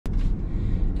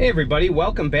Hey everybody,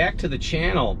 welcome back to the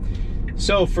channel.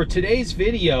 So for today's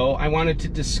video, I wanted to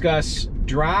discuss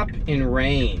drop in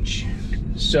range.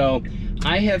 So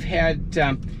I have had,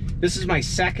 this is my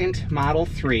second Model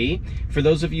 3. For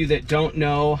those of you that don't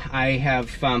know, I've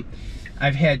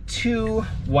had two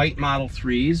white Model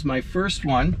 3s. My first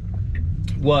one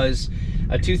was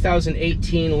a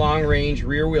 2018 long-range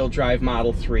rear-wheel drive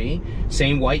Model 3.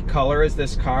 Same white color as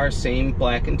this car, same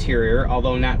black interior,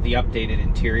 although not the updated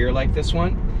interior like this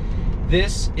one.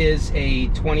 This is a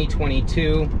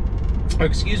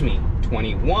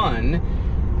 2021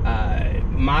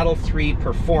 Model 3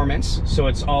 Performance, so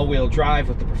it's all-wheel drive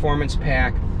with the Performance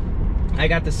Pack. I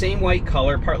got the same white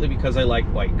color, partly because I like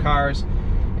white cars,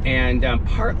 and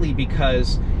partly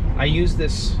because I use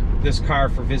this car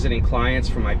for visiting clients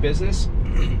for my business.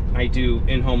 I do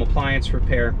in-home appliance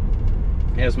repair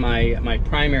as my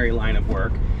primary line of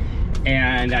work,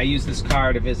 and I use this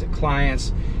car to visit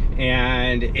clients,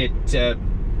 and it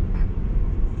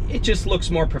just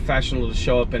looks more professional to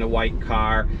show up in a white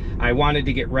car. I wanted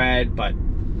to get red, but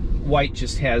white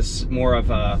just has more of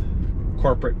a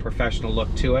corporate professional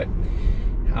look to it.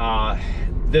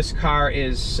 This car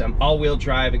is all-wheel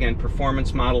drive, again,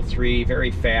 Performance Model 3,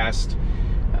 very fast.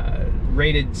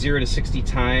 Rated 0 to 60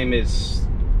 time is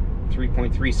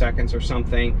 3.3 seconds or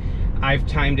something. I've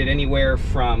timed it anywhere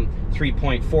from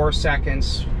 3.4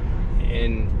 seconds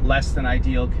in less than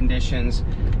ideal conditions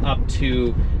up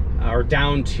to, or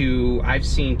down to, I've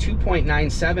seen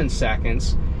 2.97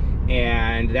 seconds,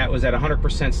 and that was at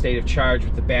 100% state of charge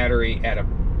with the battery at a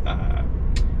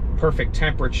perfect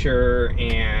temperature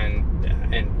and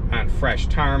on fresh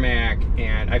tarmac.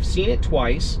 And I've seen it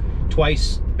twice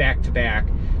back to back,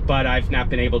 but I've not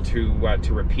been able to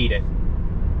repeat it.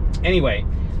 Anyway,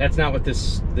 that's not what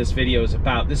this video is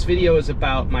about. This video is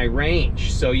about my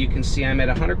range. So you can see I'm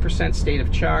at 100% state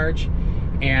of charge,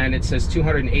 and it says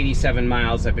 287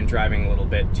 miles. I've been driving a little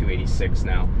bit, 286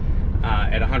 now,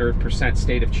 at 100%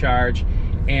 state of charge.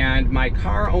 And my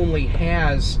car only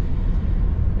has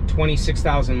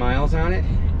 26,000 miles on it,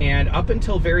 and up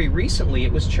until very recently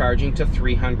it was charging to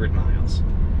 300 miles.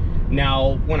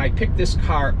 Now, when I picked this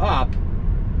car up,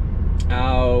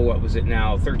 what was it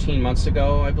now, 13 months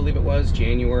ago, I believe it was,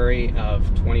 January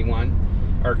of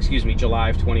 21, or excuse me, July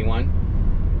of 21,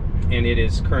 and it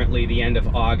is currently the end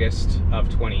of August of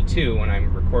 22 when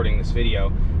I'm recording this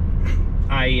video.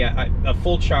 A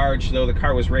full charge, though the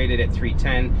car was rated at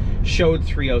 310, showed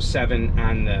 307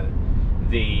 on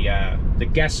the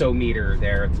guessometer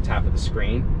there at the top of the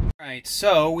screen. All right,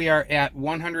 so we are at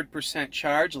 100%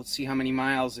 charge. Let's see how many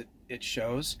miles it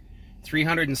shows.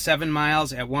 307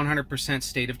 miles at 100%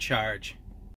 state of charge.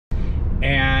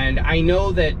 And I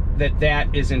know that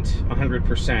isn't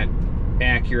 100%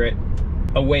 accurate,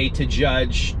 a way to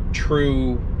judge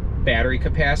true battery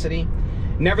capacity.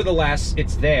 Nevertheless,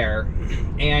 it's there,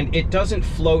 and it doesn't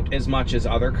float as much as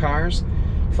other cars.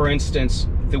 For instance,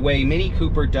 the way Mini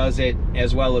Cooper does it,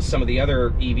 as well as some of the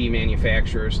other EV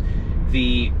manufacturers,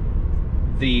 the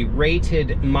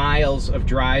rated miles of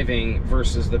driving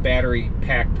versus the battery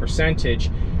pack percentage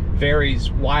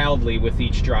varies wildly with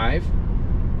each drive.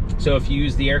 So if you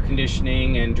use the air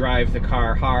conditioning and drive the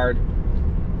car hard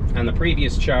on the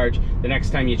previous charge, the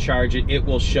next time you charge it, it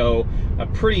will show a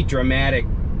pretty dramatic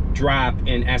drop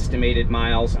in estimated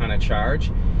miles on a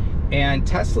charge. And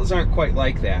Teslas aren't quite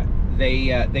like that.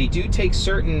 They do take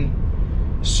certain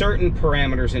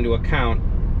parameters into account.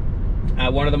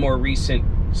 One of the more recent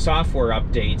software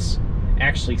updates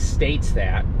actually states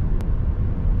that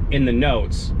in the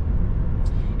notes.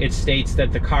 It states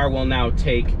that the car will now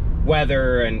take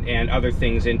weather and other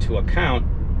things into account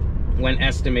when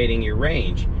estimating your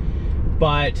range.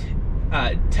 But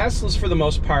Teslas, for the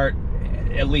most part,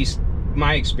 at least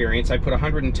my experience, I put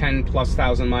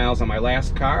 110,000+ miles on my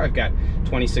last car. I've got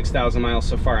 26,000 miles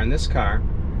so far in this car.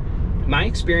 My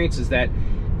experience is that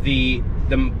the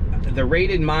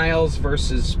rated miles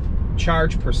versus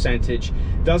charge percentage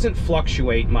doesn't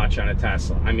fluctuate much on a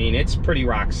Tesla. I mean, it's pretty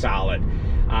rock solid.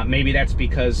 Maybe that's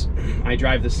because I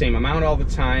drive the same amount all the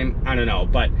time. I don't know,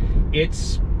 but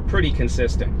it's pretty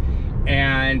consistent.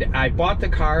 And I bought the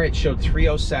car, it showed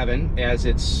 307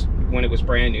 as when it was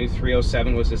brand new.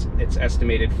 307 was its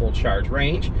estimated full charge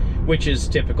range, which is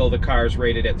typical. The car's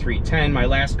rated at 310. My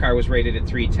last car was rated at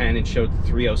 310 and showed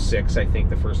 306, I think,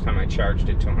 the first time I charged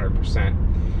it to 100%.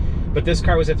 But this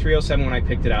car was at 307 when I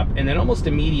picked it up, and then almost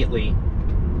immediately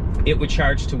it would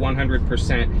charge to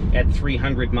 100% at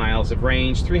 300 miles of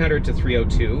range, 300 to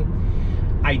 302.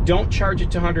 I don't charge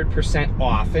it to 100%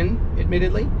 often,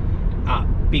 admittedly,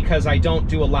 because I don't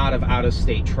do a lot of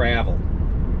out-of-state travel.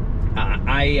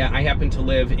 I happen to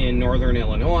live in northern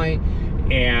Illinois,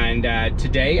 And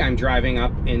today I'm driving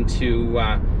up into,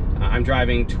 I'm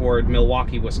driving toward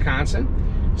Milwaukee,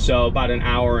 Wisconsin. So about an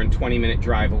hour and 20-minute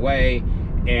drive away.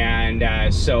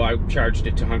 And so I charged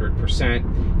it to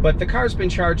 100%. But the car's been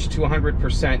charged to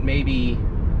 100% maybe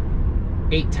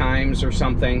 8 times or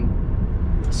something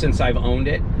since I've owned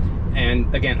it.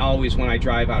 And again, always when I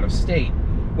drive out of state.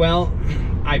 Well,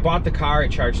 I bought the car,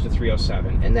 it charged to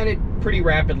 307. And then it pretty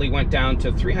rapidly went down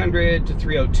to 300 to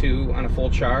 302 on a full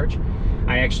charge.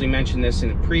 I actually mentioned this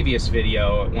in a previous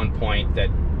video at one point that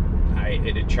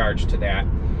it had charged to that.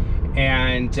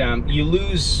 And you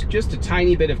lose just a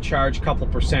tiny bit of charge, a couple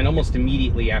percent, almost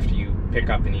immediately after you pick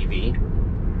up an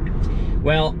EV.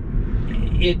 Well,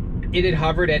 it had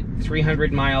hovered at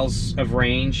 300 miles of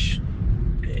range,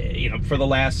 you know, for the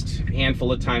last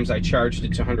handful of times I charged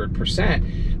it to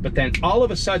 100%. But then all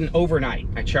of a sudden, overnight,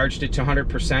 I charged it to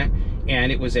 100%,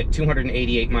 and it was at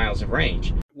 288 miles of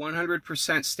range.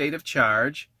 100% state of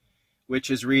charge, which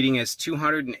is reading as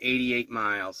 288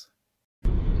 miles.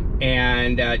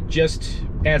 And just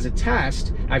as a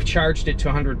test, I've charged it to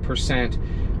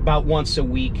 100% about once a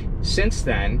week since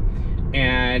then.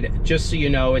 And just so you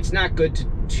know, it's not good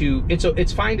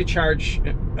it's fine to charge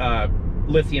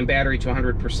lithium battery to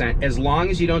 100% as long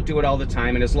as you don't do it all the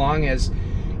time, and as long as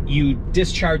you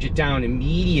discharge it down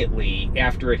immediately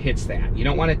after it hits that. You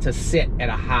don't want it to sit at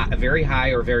a very high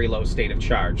or very low state of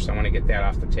charge. So I want to get that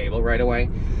off the table right away.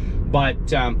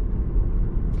 But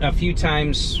a few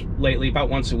times lately, about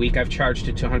once a week, I've charged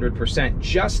it to 100%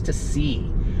 just to see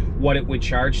what it would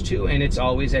charge to, and it's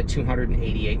always at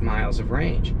 288 miles of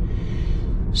range.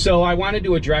 So I wanted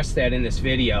to address that in this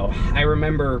video. I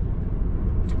remember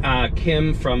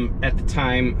Kim from, at the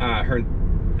time, her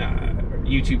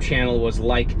YouTube channel was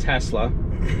Like Tesla,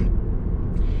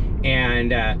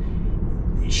 and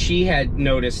she had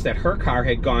noticed that her car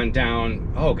had gone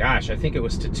down, oh gosh, I think it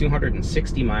was to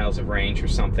 260 miles of range or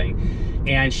something.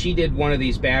 And she did one of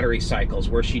these battery cycles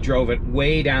where she drove it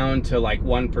way down to like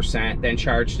 1%, then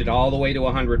charged it all the way to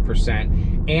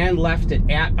 100%, and left it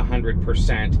at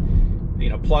 100%, you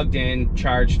know, plugged in,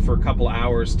 charged for a couple of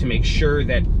hours to make sure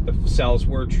that the cells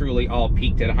were truly all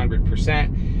peaked at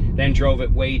 100%, then drove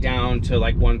it way down to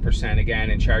like 1%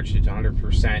 again and charged it to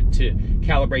 100% to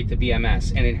calibrate the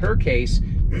BMS. And in her case,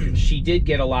 she did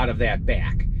get a lot of that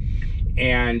back.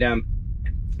 And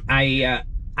I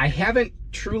haven't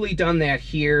truly done that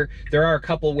here. There are a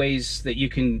couple ways that you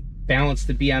can balance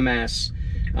the BMS.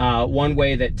 One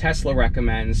way that Tesla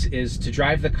recommends is to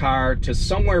drive the car to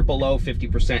somewhere below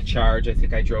 50% charge. I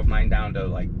think I drove mine down to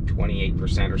like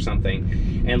 28% or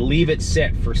something, and leave it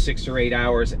sit for 6 or 8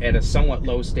 hours at a somewhat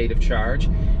low state of charge,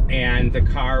 and the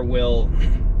car will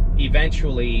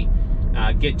eventually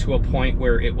get to a point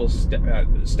where it will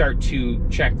start to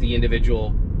check the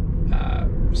individual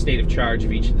state of charge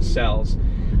of each of the cells.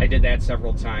 I did that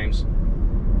several times,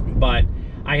 but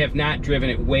I have not driven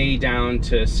it way down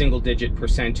to single-digit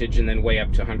percentage and then way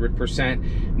up to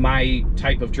 100%. My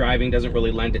type of driving doesn't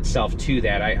really lend itself to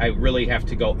that. I really have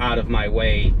to go out of my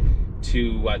way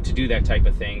to do that type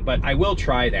of thing. But I will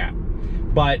try that.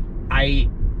 But I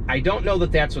don't know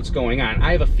that that's what's going on.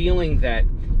 I have a feeling that,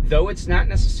 though it's not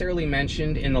necessarily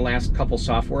mentioned in the last couple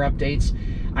software updates,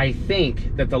 I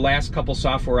think that the last couple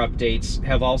software updates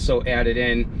have also added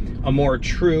in a more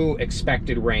true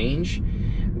expected range,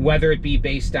 whether it be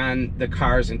based on the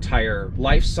car's entire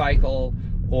life cycle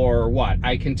or what.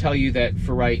 I can tell you that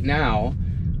for right now,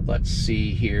 let's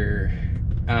see here,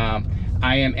 I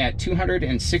am at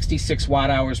 266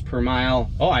 watt-hours per mile.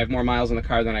 Oh, I have more miles in the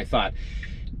car than I thought.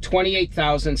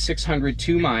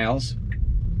 28,602 miles,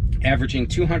 averaging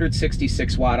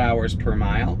 266 watt-hours per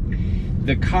mile.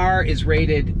 The car is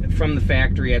rated from the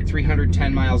factory at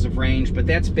 310 miles of range, but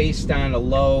that's based on a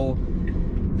low,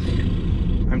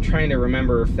 I'm trying to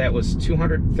remember if that was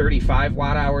 235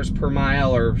 watt-hours per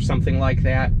mile or something like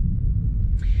that.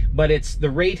 But it's the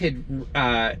rated,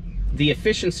 the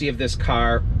efficiency of this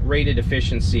car, rated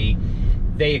efficiency,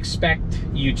 they expect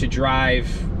you to drive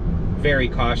very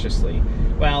cautiously.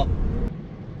 Well,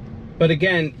 but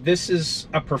again, this is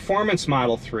a performance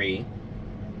Model 3.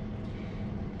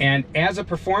 And as a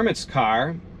performance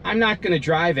car, I'm not going to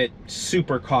drive it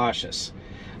super cautious.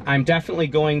 I'm definitely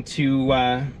going to,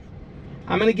 I'm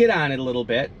going to get on it a little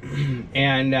bit.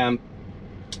 And,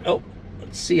 oh,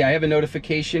 let's see, I have a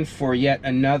notification for yet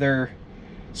another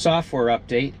software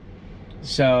update.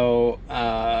 So,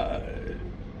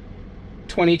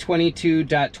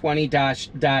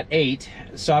 2022.20.8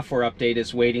 software update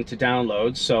is waiting to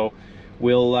download. So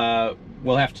we'll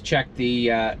have to check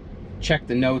the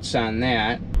notes on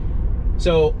that.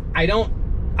 So I don't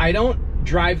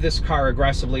drive this car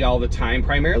aggressively all the time,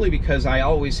 primarily because I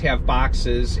always have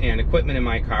boxes and equipment in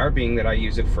my car, being that I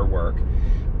use it for work.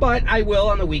 But I will,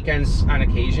 on the weekends, on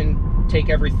occasion, take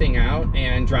everything out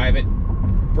and drive it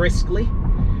briskly.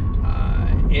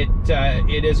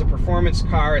 It is a performance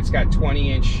car. It's got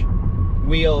 20-inch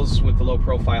wheels with the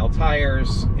low-profile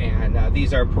tires, and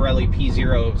these are Pirelli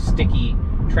P0 sticky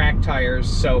track tires.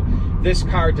 So this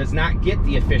car does not get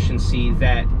the efficiency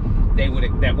that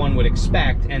one would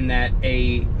expect, and that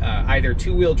a either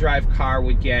two-wheel drive car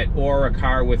would get, or a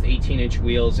car with 18-inch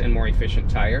wheels and more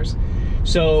efficient tires.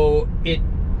 So it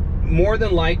more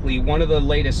than likely, one of the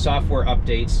latest software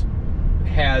updates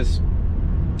has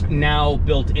now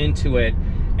built into it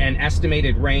an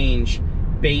estimated range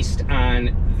based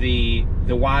on the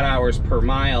watt hours per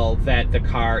mile that the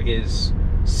car is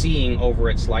seeing over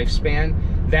its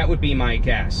lifespan. That would be my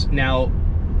guess. Now,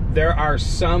 there's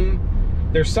some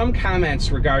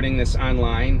comments regarding this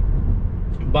online,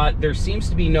 but there seems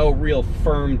to be no real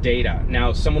firm data.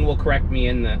 Now, someone will correct me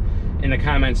in the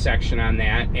comments section on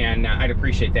that, and I'd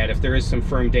appreciate that. If there is some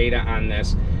firm data on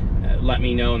this, let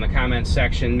me know in the comments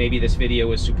section. Maybe this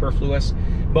video is superfluous,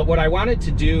 but what I wanted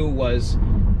to do was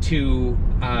to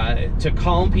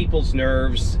calm people's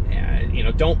nerves. You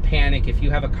know, don't panic if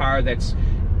you have a car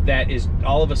that is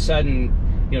all of a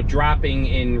sudden, you know, dropping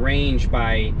in range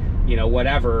by, you know,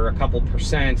 whatever, a couple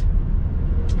percent.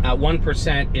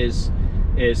 1%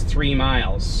 is 3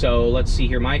 miles. So let's see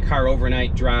here. My car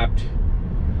overnight dropped,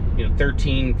 you know,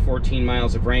 13, 14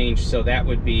 miles of range. So that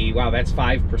would be, wow, that's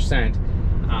 5%.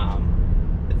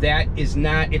 That is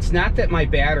not, it's not that my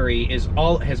battery has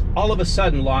all of a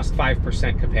sudden lost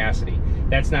 5% capacity.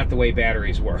 That's not the way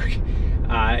batteries work.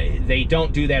 They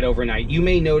don't do that overnight. You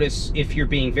may notice, if you're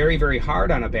being very, very hard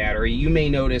on a battery, you may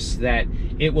notice that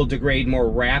it will degrade more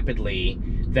rapidly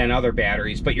than other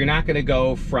batteries, but you're not going to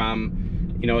go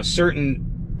from, you know, a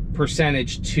certain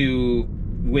percentage to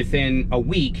within a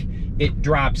week it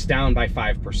drops down by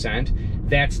 5%.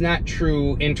 That's not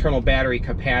true internal battery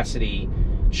capacity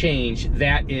change.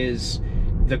 That is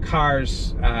the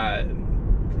car's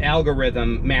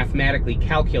algorithm mathematically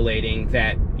calculating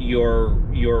that your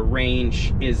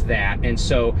range is that, and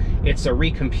so it's a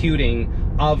recomputing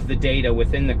of the data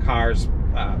within the car's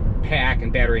pack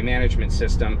and battery management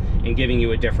system and giving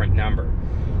you a different number.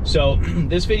 So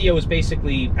this video is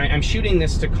basically, I'm shooting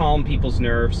this to calm people's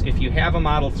nerves. If you have a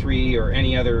Model 3 or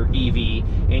any other EV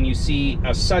and you see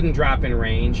a sudden drop in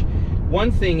range, one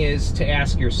thing is to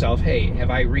ask yourself, hey, have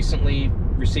I recently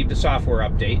received a software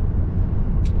update?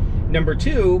 Number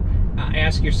two,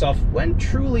 ask yourself, when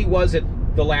truly was it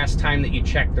the last time that you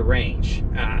checked the range?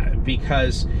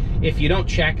 Because if you don't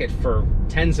check it for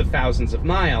tens of thousands of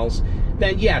miles,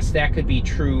 then yes, that could be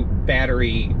true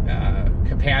battery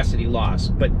capacity loss.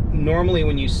 But normally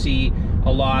when you see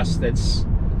a loss that's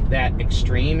that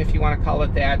extreme, if you want to call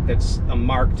it that, that's a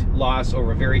marked loss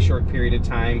over a very short period of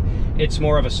time, it's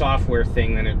more of a software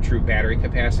thing than a true battery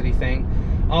capacity thing.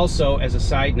 Also, as a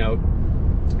side note,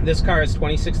 this car has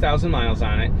 26,000 miles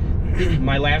on it.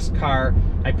 My last car,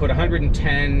 I put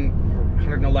 110 or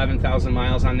 111,000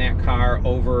 miles on that car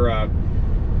over a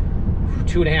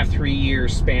 2.5, 3 year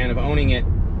span of owning it.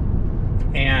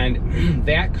 And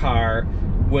that car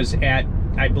was at,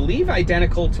 I believe,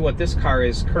 identical to what this car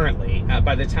is currently.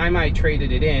 By the time I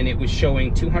traded it in, it was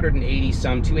showing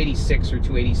 286 or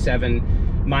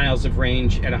 287 miles of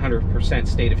range at 100%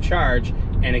 state of charge.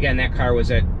 And again, that car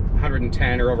was at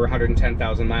 110 or over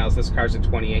 110,000 miles. This car's at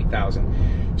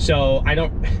 28,000. So I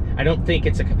don't think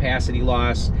it's a capacity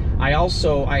loss. I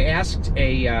asked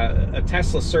a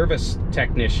Tesla service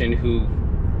technician who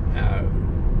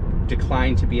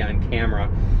declined to be on camera,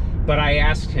 but I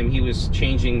asked him, he was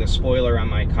changing the spoiler on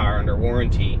my car under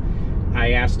warranty.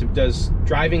 I asked him, does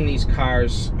driving these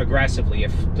cars aggressively,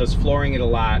 does flooring it a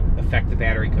lot affect the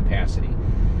battery capacity?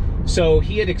 So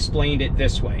he had explained it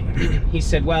this way. He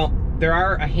said, well, there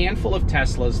are a handful of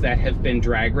Teslas that have been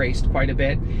drag raced quite a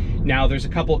bit. Now, there's a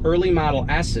couple early Model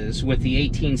S's with the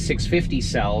 18650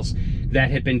 cells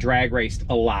that had been drag raced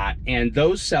a lot, and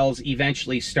those cells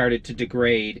eventually started to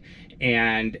degrade,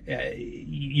 and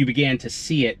you began to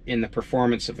see it in the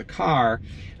performance of the car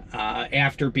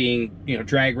after being, you know,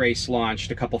 drag race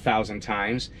launched a couple thousand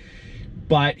times.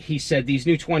 But he said these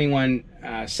new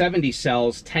 2170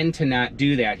 cells tend to not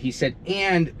do that. He said,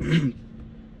 and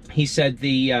he said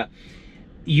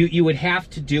you would have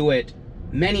to do it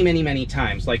many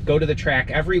times, like go to the track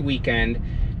every weekend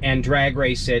and drag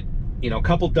race it, you know, a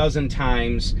couple dozen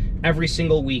times every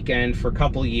single weekend for a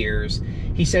couple years.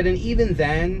 He said, and even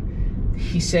then,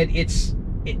 he said it's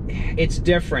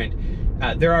different.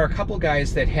 There are a couple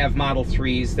guys that have Model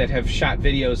 3s that have shot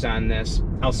videos on this.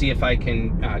 I'll see if I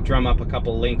can drum up a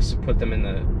couple links, put them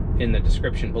in the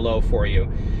description below for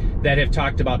you, that have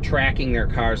talked about tracking their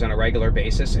cars on a regular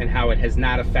basis and how it has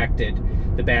not affected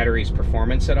the battery's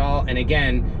performance at all. And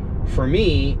again, for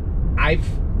me, I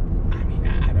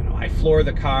don't know, I floor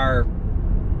the car.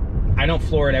 I don't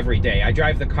floor it every day. I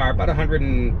drive the car about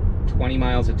 120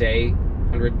 miles a day,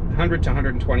 100 to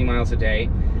 120 miles a day.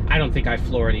 I don't think I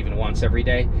floor it even once every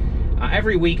day.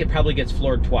 Every week it probably gets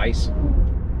floored twice.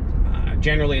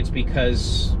 Generally it's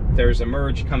because there's a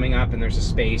merge coming up and there's a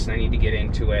space and I need to get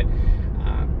into it.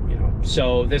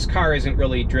 So this car isn't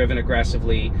really driven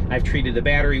aggressively. I've treated the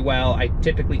battery well. I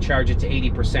typically charge it to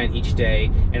 80% each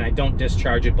day, and I don't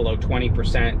discharge it below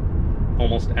 20%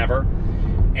 almost ever.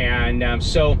 And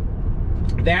so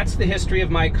that's the history of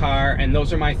my car, and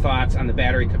those are my thoughts on the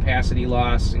battery capacity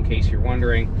loss, in case you're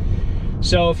wondering.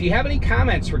 So if you have any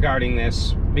comments regarding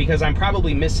this, because I'm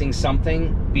probably missing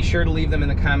something, be sure to leave them in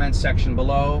the comments section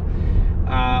below.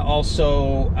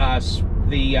 Also,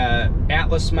 the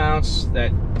Atlas mounts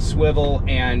that swivel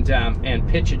and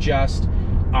pitch adjust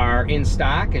are in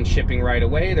stock and shipping right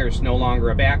away. There's no longer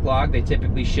a backlog. They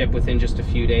typically ship within just a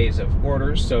few days of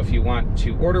orders. So if you want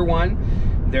to order one,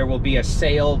 there will be a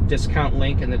sale discount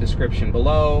link in the description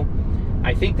below.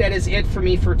 I think that is it for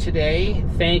me for today.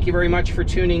 Thank you very much for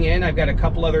tuning in. I've got a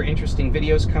couple other interesting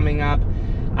videos coming up.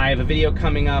 I have a video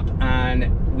coming up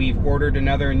on, we've ordered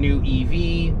another new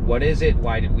EV. What is it?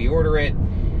 Why did we order it?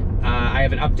 I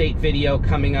have an update video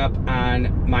coming up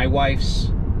on my wife's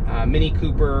Mini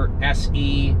Cooper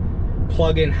SE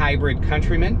plug-in hybrid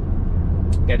Countryman.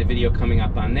 Got a video coming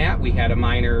up on that. We had a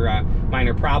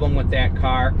minor problem with that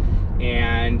car,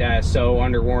 and so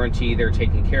under warranty they're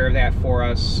taking care of that for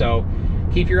us. So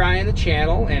keep your eye on the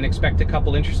channel and expect a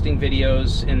couple interesting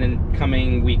videos in the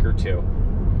coming week or two.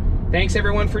 Thanks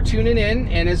everyone for tuning in,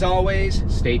 and as always,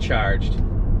 stay charged.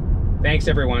 Thanks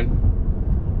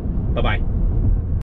everyone. Bye-bye.